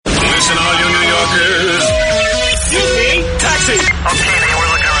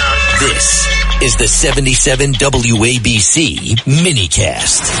This is the 77 WABC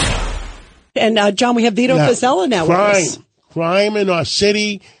minicast. And, John, we have Vito Fossella now with us. Crime in our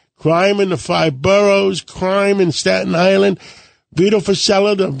city, crime in the 5 boroughs, crime in Staten Island. Vito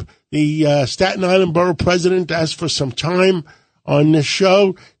Fossella, the Staten Island Borough President, asked for some time on this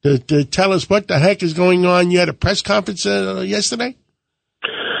show to tell us what the heck is going on. You had a press conference yesterday?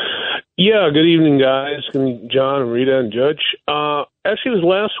 Yeah, good evening, guys. Good evening, John and Rita and Judge. Actually, it was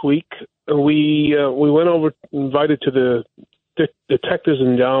last week. We went over, invited to the Detectives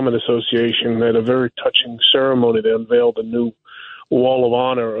Endowment Association, at a very touching ceremony. They unveiled a new wall of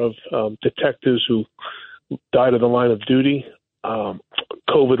honor of detectives who died in the line of duty,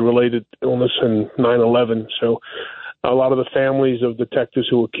 COVID-related illness and 9/11. So a lot of the families of detectives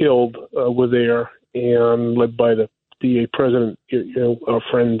who were killed were there, and led by the DA president, our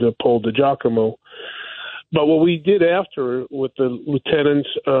friend Paul DiGiacomo. But what we did after with the lieutenants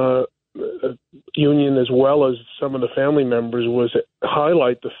union, as well as some of the family members, was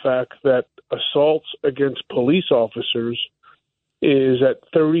highlight the fact that assaults against police officers is at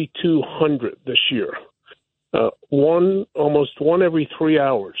 3,200 this year. Almost one every 3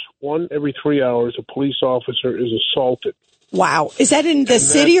 hours. 1 every 3 hours, a police officer is assaulted. Wow. Is that in the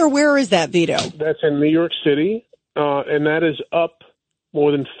city, or where is that, Vito? That's in New York City, and that is up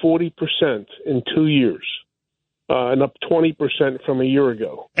more than 40% in 2 years, and up 20% from a year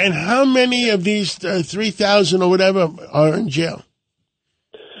ago. And how many of these 3,000 or whatever are in jail?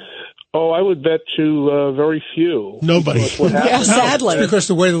 Oh, I would bet you very few. Nobody. Yeah, sadly. Because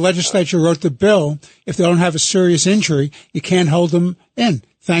the way the legislature wrote the bill, if they don't have a serious injury, you can't hold them in.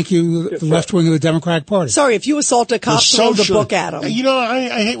 Thank you, the left wing of the Democratic Party. Sorry, if you assault a cop, throw the book at him. You know,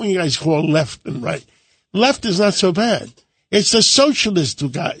 I hate when you guys call left and right. Left is not so bad. It's the socialist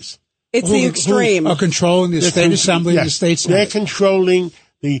guys. It's the extreme. Who are controlling the state assembly and the state senate. They're controlling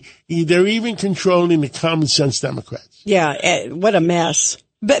they're even controlling the common sense Democrats. Yeah, what a mess.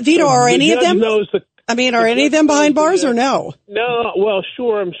 But Vito, are any of them? Are any of them behind bars or no? No, well,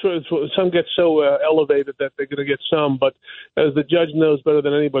 sure. I'm sure some get so elevated that they're going to get some. But as the judge knows better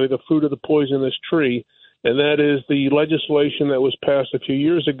than anybody, the fruit of the poisonous tree, and that is the legislation that was passed a few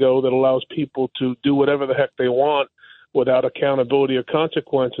years ago that allows people to do whatever the heck they want without accountability or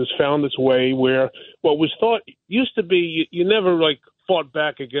consequences, found its way where what was thought used to be you never fought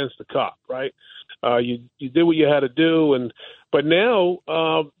back against the cop, right? You did what you had to do, but now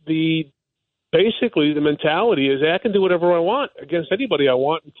basically the mentality is I can do whatever I want against anybody I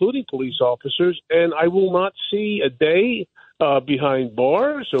want, including police officers, and I will not see a day behind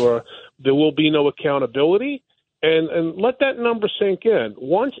bars, or there will be no accountability. And let that number sink in.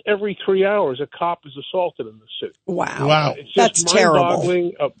 Once every 3 hours, a cop is assaulted in the city. Wow. It's just That's terrible.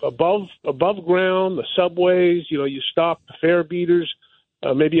 Mind-boggling. Above ground, the subways, you stop the fare beaters.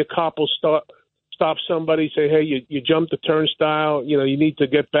 Maybe a cop will stop somebody, say, hey, you jumped the turnstile. You need to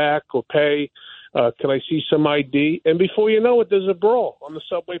get back or pay. Can I see some ID? And before you know it, there's a brawl on the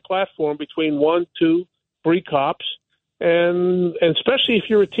subway platform between 1, 2, 3 cops. And especially if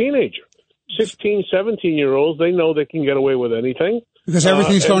you're a teenager. 16, 17-year-olds, they know they can get away with anything. Because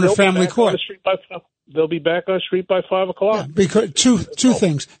everything's going to family court. They'll be back on the street by 5 o'clock. Yeah, because two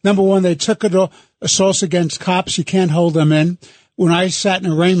things. Number one, they took it assaults against cops. You can't hold them in. When I sat in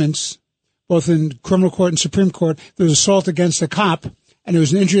arraignments, both in criminal court and Supreme Court, there was assault against a cop, and there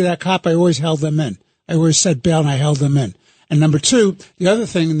was an injury to that cop. I always held them in. I always said bail, and I held them in. And number two, the other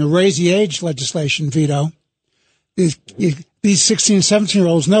thing in the raise the age legislation, Vito, is these 16 and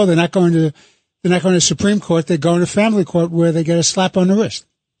 17-year-olds know they're not going to Supreme Court. They're going to family court where they get a slap on the wrist.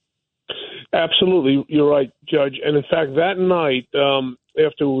 Absolutely. You're right, Judge. And in fact, that night,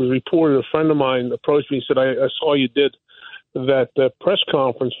 after it was reported, a friend of mine approached me and said, I saw you did that press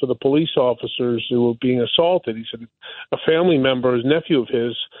conference for the police officers who were being assaulted. He said a family member, his nephew of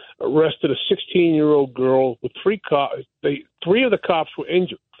his, arrested a 16-year-old girl with 3 cops. 3 of the cops were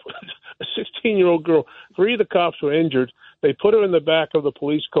injured. A 16-year-old girl, 3 of the cops were injured. They put her in the back of the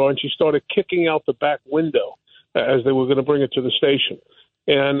police car, and she started kicking out the back window as they were going to bring her to the station.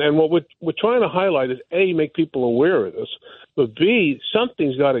 And what we're trying to highlight is, A, make people aware of this, but B,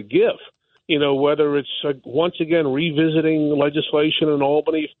 something's got to give. Whether it's, once again, revisiting legislation in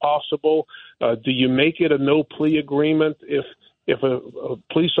Albany if possible. Do you make it a no-plea agreement if a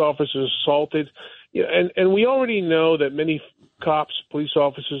police officer is assaulted? And we already know that many cops, police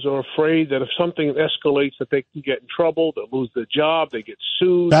officers are afraid that if something escalates that they can get in trouble, they'll lose their job, they get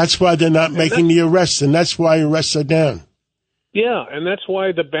sued. That's why they're not making the arrests, and that's why arrests are down. Yeah, and that's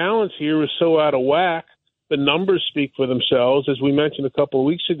why the balance here is so out of whack. The numbers speak for themselves. As we mentioned a couple of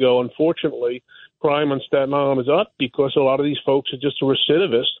weeks ago, unfortunately, crime on Staten Island is up because a lot of these folks are just a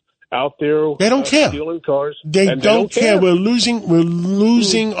recidivist out there. They don't care. Stealing cars. They don't care. We're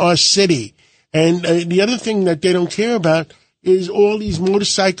losing our city. And the other thing that they don't care about is all these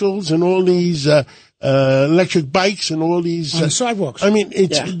motorcycles and all these electric bikes and all these on the sidewalks. I mean,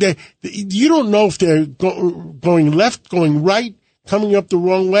 you don't know if they're going left, going right, coming up the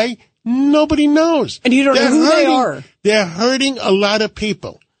wrong way. Nobody knows. And you don't know who they are. They're hurting a lot of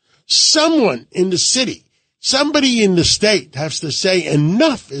people. Someone in the city, somebody in the state has to say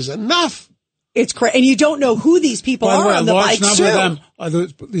enough is enough. It's crazy. And you don't know who these people are on the bikes, too. A large number of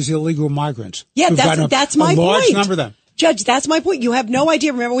them are these illegal migrants. Yeah, that's my point. A large number of them. Judge, that's my point. You have no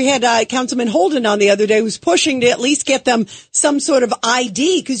idea. Remember, we had Councilman Holden on the other day who's pushing to at least get them some sort of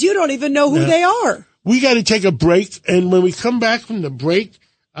ID because you don't even know who they are. We got to take a break. And when we come back from the break,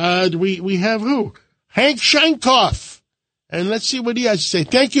 we have who? Hank Shankoff. And let's see what he has to say.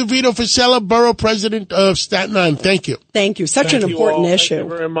 Thank you, Vito Fossella, Borough President of Staten Island. Thank you. Thank you. Such an important issue. Thank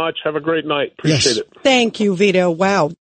you very much. Have a great night. Appreciate it. Thank you, Vito. Wow.